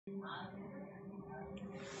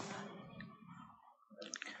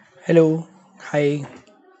Hello, hi,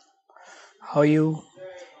 how are you?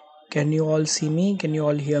 Can you all see me? Can you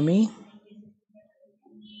all hear me?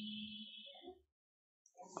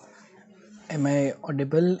 Am I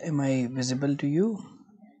audible? Am I visible to you?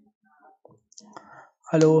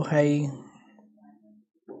 Hello, hi.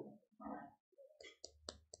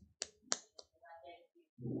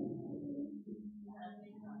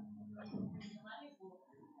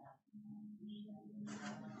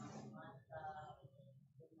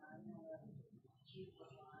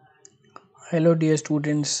 Hello, dear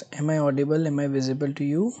students. Am I audible? Am I visible to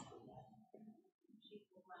you?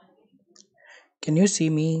 Can you see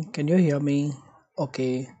me? Can you hear me?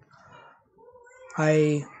 Okay.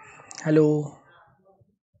 Hi. Hello.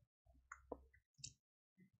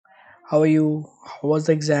 How are you? How was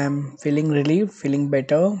the exam? Feeling relieved? Feeling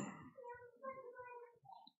better?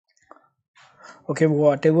 Okay,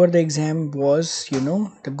 whatever the exam was,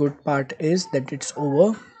 the good part is that it's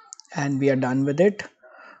over and we are done with it.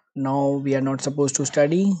 Now we are not supposed to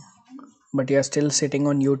study, but you are still sitting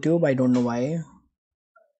on YouTube. I don't know why.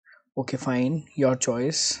 Okay, fine, your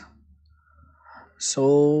choice.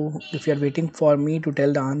 So, if you are waiting for me to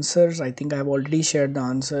tell the answers, I think I have already shared the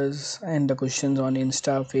answers and the questions on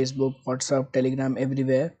Insta, Facebook, WhatsApp, Telegram,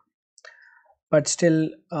 everywhere. But still,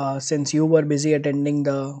 since you were busy attending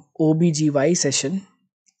the OBGY session,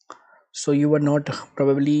 so you were not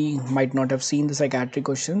probably might not have seen the psychiatry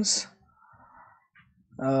questions.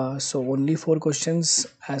 So only 4 questions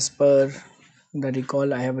as per the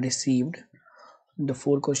recall I have received. The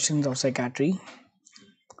 4 questions of psychiatry,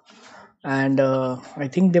 and I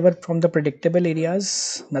think they were from the predictable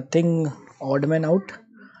areas, nothing odd man out.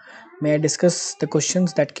 May I discuss the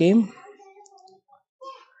questions that came?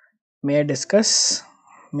 May I discuss?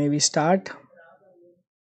 May we start?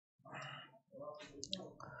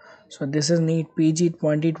 So this is NEET PG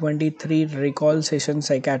 2023 recall session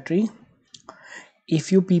psychiatry. If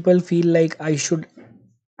you people feel like I should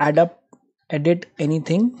add up, edit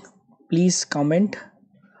anything, please comment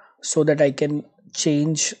so that I can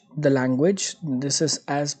change the language. This is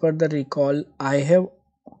as per the recall I have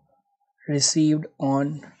received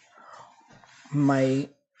on my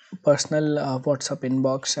personal WhatsApp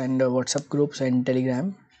inbox and WhatsApp groups and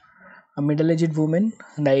Telegram. A middle-aged woman,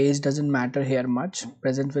 the age doesn't matter here much,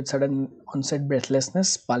 present with sudden onset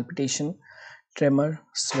breathlessness, palpitation, tremor,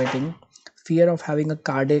 sweating, fear of having a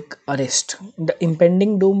cardiac arrest. The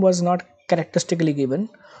impending doom was not characteristically given.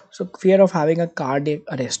 So, fear of having a cardiac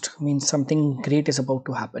arrest means something great is about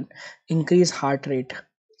to happen. Increased heart rate,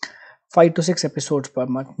 5 to 6 episodes per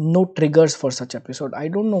month. No triggers for such episode. I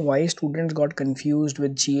don't know why students got confused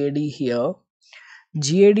with GAD here.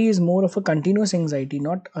 GAD is more of a continuous anxiety,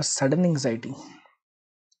 not a sudden anxiety.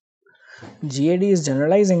 GAD is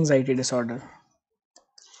generalized anxiety disorder.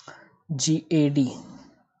 GAD.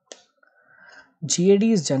 GAD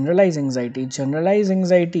is generalized anxiety. Generalized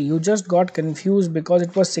anxiety, you just got confused because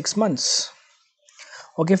it was 6 months.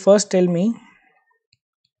 Okay, first tell me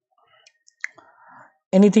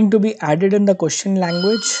anything to be added in the question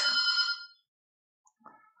language.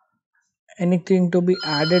 Anything to be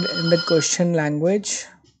added in the question language.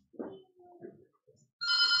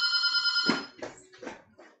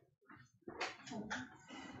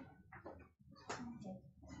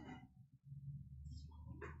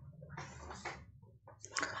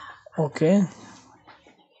 Okay,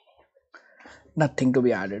 nothing to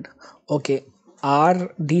be added. Okay,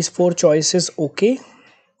 are these 4 choices okay?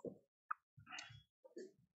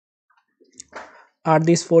 Are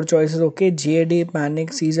these 4 choices okay? GAD,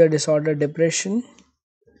 panic, seizure disorder, depression,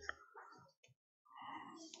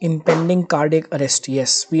 impending cardiac arrest.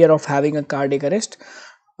 Yes, fear of having a cardiac arrest.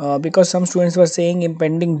 Because some students were saying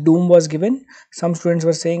impending doom was given, some students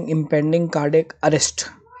were saying impending cardiac arrest.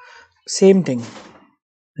 Same thing.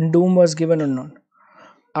 Doom was given or not.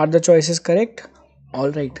 Are the choices correct? All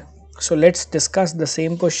right. So let's discuss the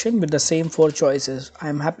same question with the same 4 choices. I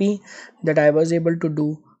am happy that I was able to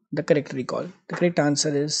do the correct recall. The correct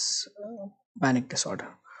answer is panic disorder.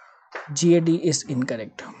 GAD is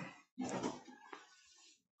incorrect.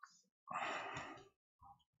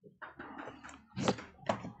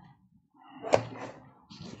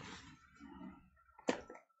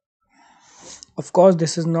 Of course,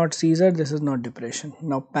 this is not seizure, this is not depression.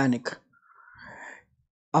 Now, panic.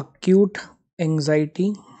 Acute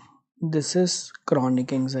anxiety, this is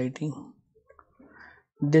chronic anxiety.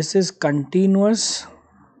 This is continuous,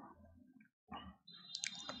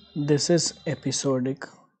 this is episodic.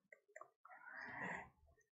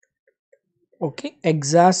 Okay,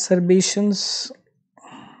 exacerbations.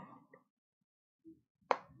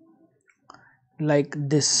 like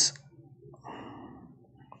this,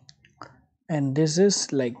 and this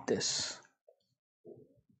is like this.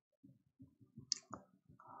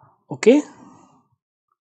 Okay,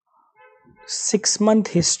 6 month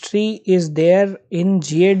history is there in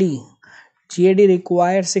GAD. GAD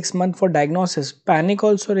required 6 months for diagnosis. Panic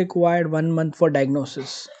also required 1 month for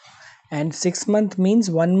diagnosis, and 6 month means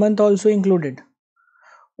 1 month also included.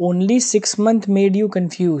 Only 6 month made you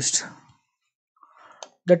confused.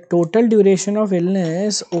 The total duration of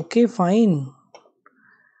illness, okay, fine.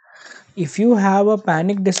 If you have a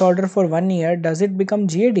panic disorder for 1 year, does it become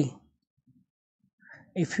GAD?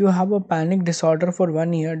 If you have a panic disorder for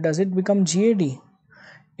 1 year, does it become GAD?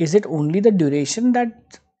 Is it only the duration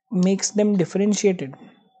that makes them differentiated?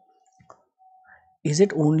 Is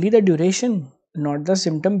it only the duration, not the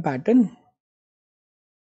symptom pattern?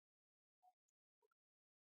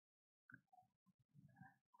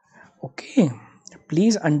 Okay,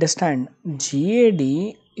 please understand,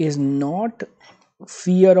 GAD is not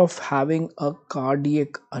fear of having a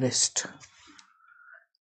cardiac arrest.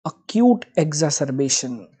 Acute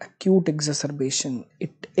exacerbation,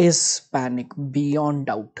 it is panic beyond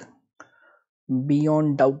doubt.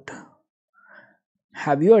 Beyond doubt.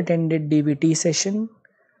 Have you attended DBT session?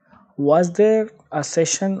 Was there a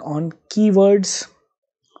session on keywords?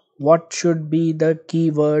 What should be the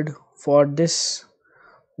keyword for this?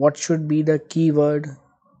 What should be the keyword?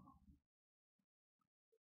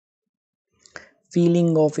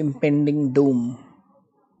 Feeling of impending doom.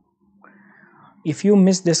 If you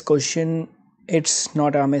miss this question, it's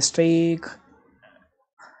not a mistake.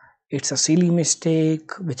 It's a silly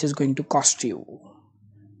mistake which is going to cost you.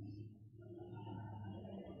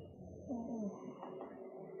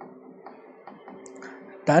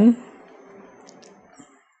 Done?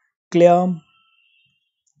 Clear?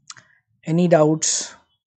 Any doubts?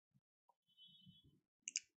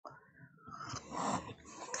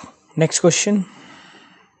 Next question.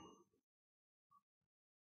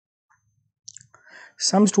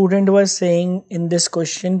 Some student was saying in this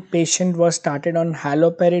question patient was started on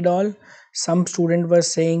haloperidol. Some student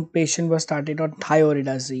was saying patient was started on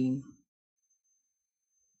thioridazine.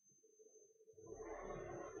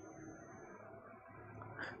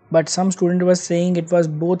 But some student was saying it was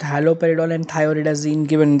both haloperidol and thioridazine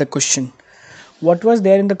given in the question. What was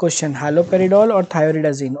there in the question? Haloperidol or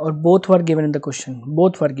thioridazine, or both were given in the question?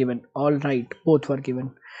 Both were given. All right, both were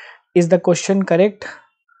given. Is the question correct?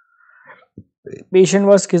 Patient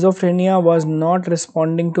was schizophrenia, was not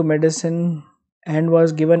responding to medicine and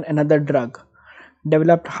was given another drug.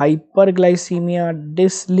 Developed hyperglycemia,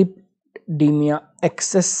 dyslipidemia,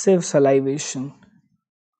 excessive salivation.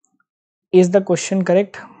 Is the question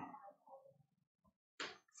correct?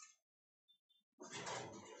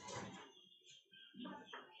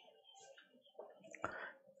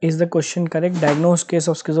 Is the question correct? Diagnosed case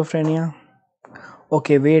of schizophrenia.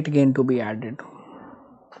 Okay, weight gain to be added.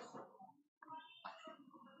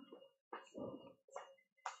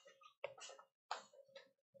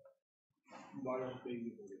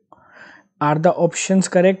 Are the options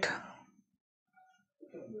correct?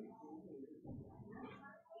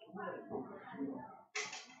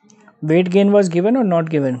 Weight gain was given or not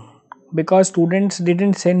given? Because students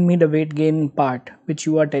didn't send me the weight gain part which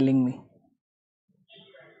you are telling me.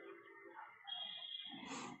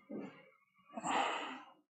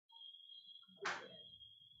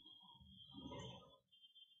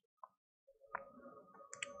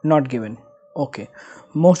 Not given. Okay.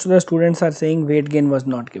 Most of the students are saying weight gain was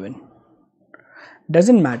not given.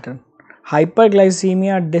 Doesn't matter.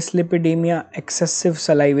 Hyperglycemia, dyslipidemia, excessive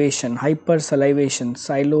salivation, hypersalivation,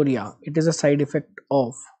 siluria. It is a side effect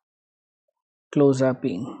of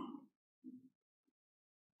clozapine.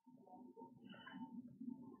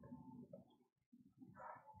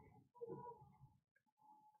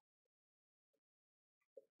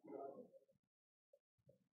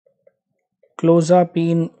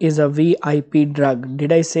 Clozapine is a VIP drug.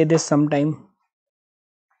 Did I say this sometime?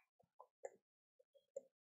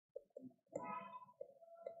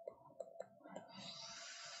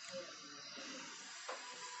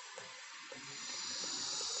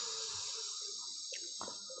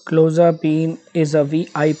 Clozapine is a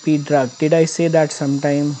VIP drug. Did I say that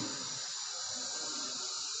sometime?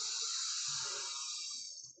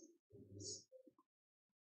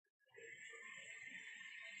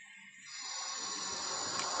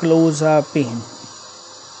 Clozapine.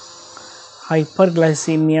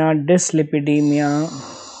 Hyperglycemia, dyslipidemia,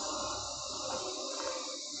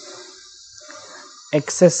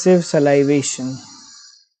 excessive salivation,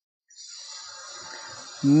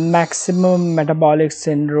 maximum metabolic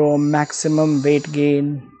syndrome, maximum weight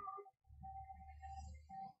gain.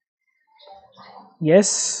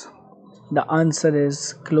 Yes, the answer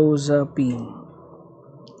is clozapine.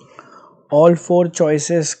 All four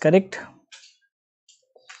choices correct.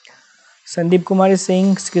 Sandeep Kumar is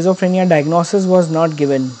saying schizophrenia diagnosis was not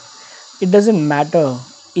given. It doesn't matter.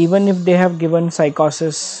 Even if they have given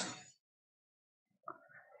psychosis,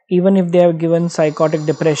 even if they have given psychotic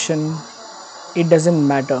depression, it doesn't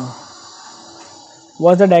matter.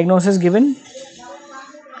 Was the diagnosis given?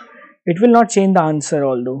 It will not change the answer,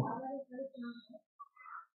 although.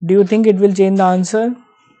 Do you think it will change the answer?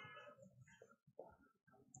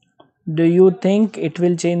 Do you think it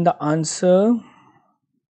will change the answer?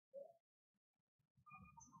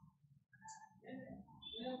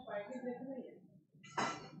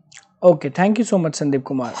 Okay, thank you so much, Sandeep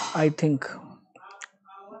Kumar. I think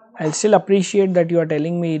I'll still appreciate that you are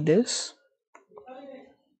telling me this.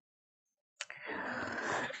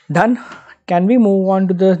 Done. Can we move on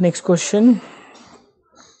to the next question?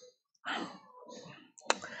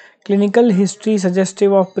 Clinical history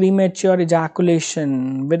suggestive of premature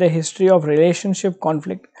ejaculation with a history of relationship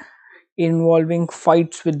conflict involving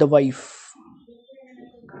fights with the wife.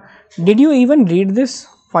 Did you even read this?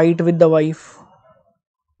 Fight with the wife.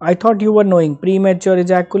 I thought you were knowing premature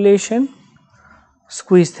ejaculation,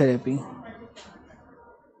 squeeze therapy.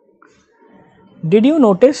 Did you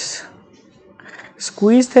notice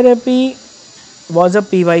squeeze therapy was a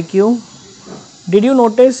PYQ? Did you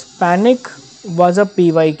notice panic was a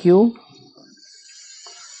PYQ?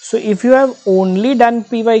 So if you have only done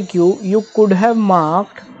PYQ, you could have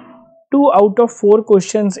marked 2 out of 4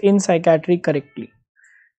 questions in psychiatry correctly.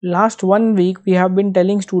 Last 1 week we have been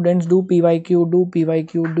telling students do PYQ, do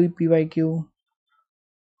PYQ, do PYQ.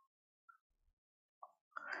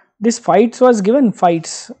 This fights was given,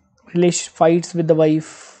 fights with the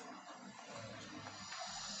wife.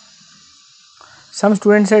 Some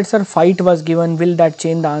students said, sir, fight was given, will that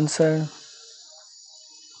change the answer?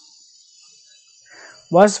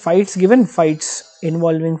 Was fights given? Fights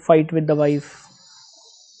involving fight with the wife.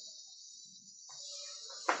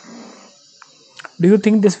 Do you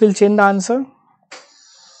think this will change the answer?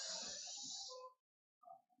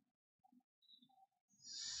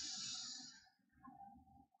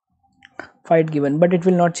 Fight given, but it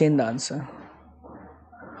will not change the answer.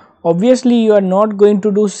 Obviously, you are not going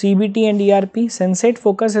to do CBT and ERP. Sensate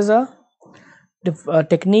focus is a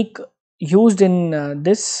technique used in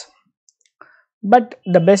this, but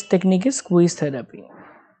the best technique is squeeze therapy.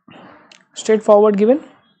 Straightforward given.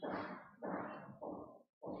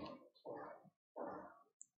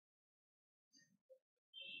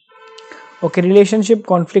 Okay, relationship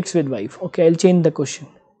conflicts with wife. Okay, I'll change the question.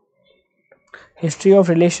 History of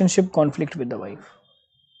relationship conflict with the wife.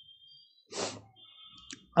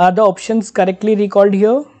 Are the options correctly recalled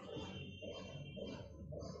here?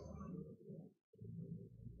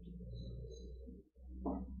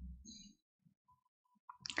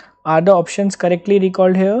 Are the options correctly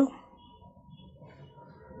recalled here?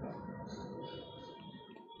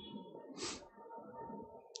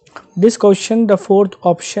 This question, the fourth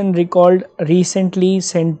option recalled recently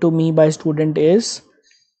sent to me by student is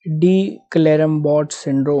de Clermont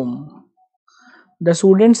syndrome. The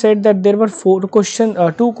student said that there were 2 questions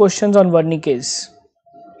on Wernicke's.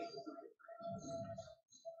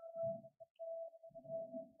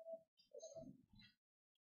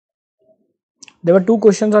 There were 2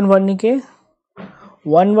 questions on Wernicke.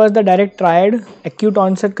 One was the direct triad, acute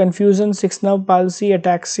onset confusion, 6 nerve palsy,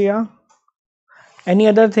 ataxia. Any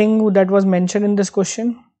other thing that was mentioned in this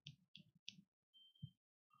question?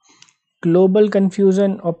 Global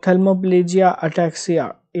confusion, ophthalmoplegia,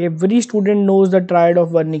 ataxia. Every student knows the triad of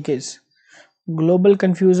Wernicke's. Global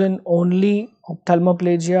confusion, only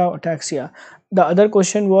ophthalmoplegia, ataxia. The other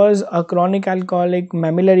question was a chronic alcoholic,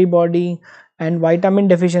 mammillary body, and vitamin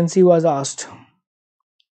deficiency was asked.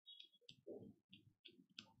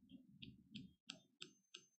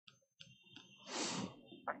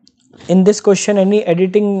 In this question, any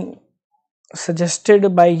editing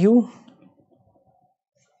suggested by you?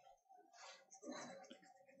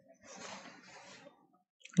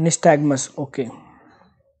 Nystagmus, okay.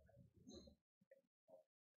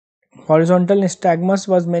 Horizontal nystagmus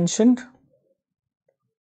was mentioned.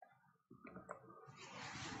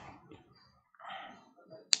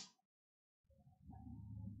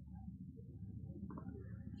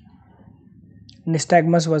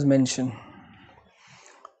 Nystagmus was mentioned.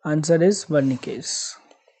 Answer is Wernicke's.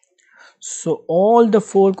 So all the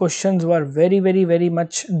 4 questions were very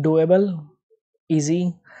much doable,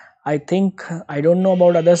 easy. I think, I don't know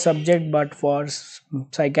about other subject, but for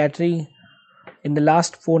psychiatry, in the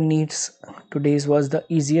last 4 NEETs, today's was the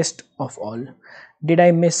easiest of all. Did I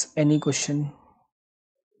miss any question?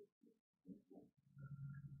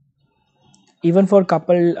 Even for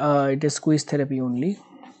couple, it is squeeze therapy only.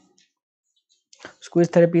 Squeeze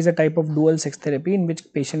therapy is a type of dual sex therapy in which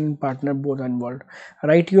patient and partner both are involved.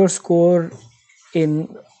 Write your score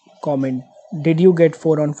in comment. Did you get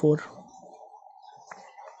 4 on 4?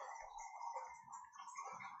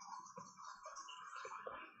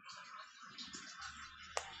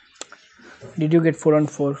 Did you get 4 on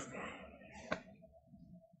 4?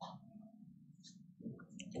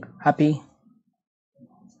 Happy?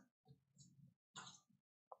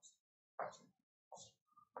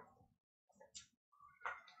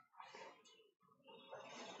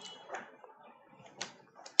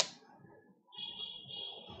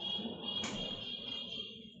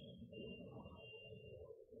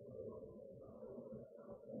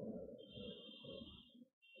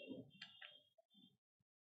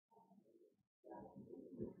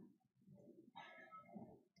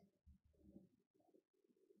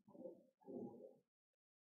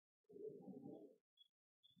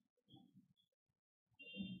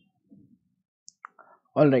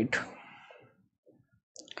 Alright.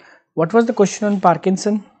 What was the question on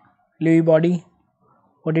Parkinson? Lewy body?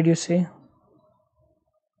 What did you say?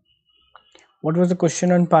 What was the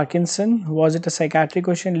question on Parkinson? Was it a psychiatric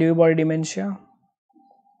question? Lewy body dementia?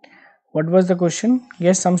 What was the question?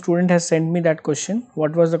 Yes, some student has sent me that question.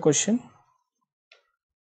 What was the question?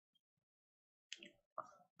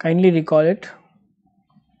 Kindly recall it.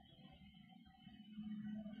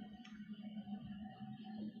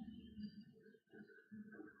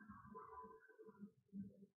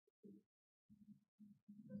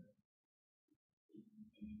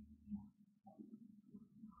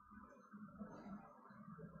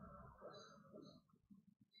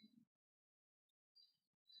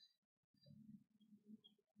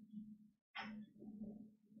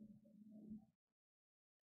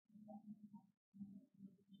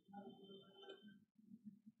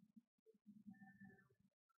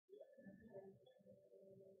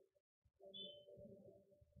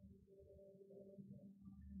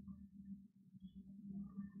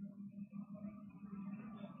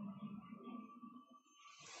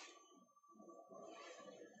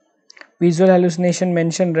 Visual hallucination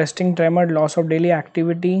mentioned resting tremor, loss of daily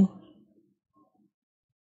activity.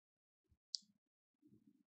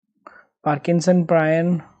 Parkinson,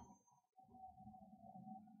 Prion.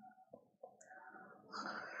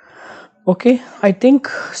 Okay, I think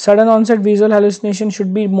sudden onset visual hallucination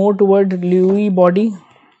should be more toward Lewy body,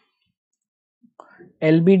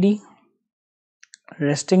 LBD,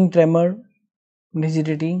 resting tremor,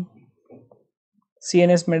 rigidity,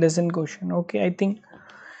 CNS medicine question. Okay, I think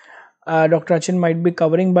Dr. Achin might be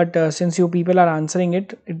covering, but since you people are answering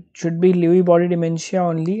it, it should be Lewy body dementia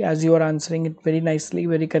only, as you are answering it very nicely,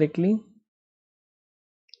 very correctly.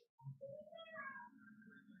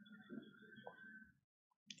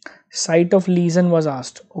 Site of lesion was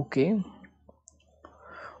asked. Okay.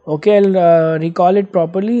 Okay, I'll recall it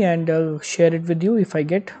properly and share it with you if I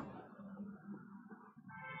get.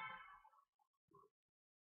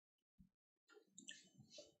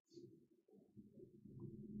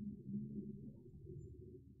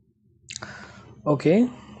 Okay.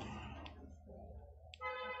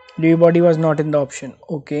 Lewy body was not in the option.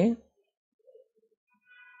 Okay.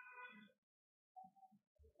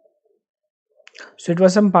 So it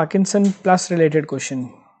was some Parkinson plus related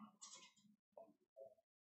question.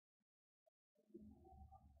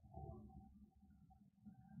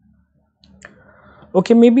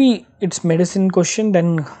 Okay, maybe it's medicine question,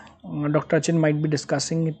 then Dr. Achin might be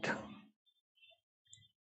discussing it.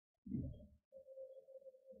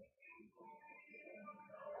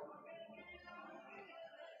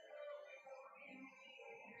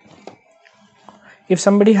 If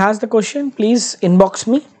somebody has the question, please inbox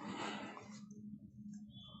me.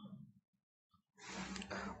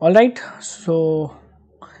 Alright, so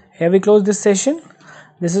here we close this session.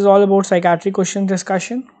 This is all about psychiatry question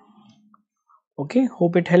discussion. Okay,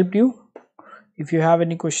 hope it helped you. If you have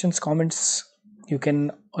any questions, comments, you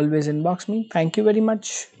can always inbox me. Thank you very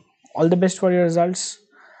much. All the best for your results.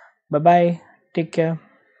 Bye bye. Take care.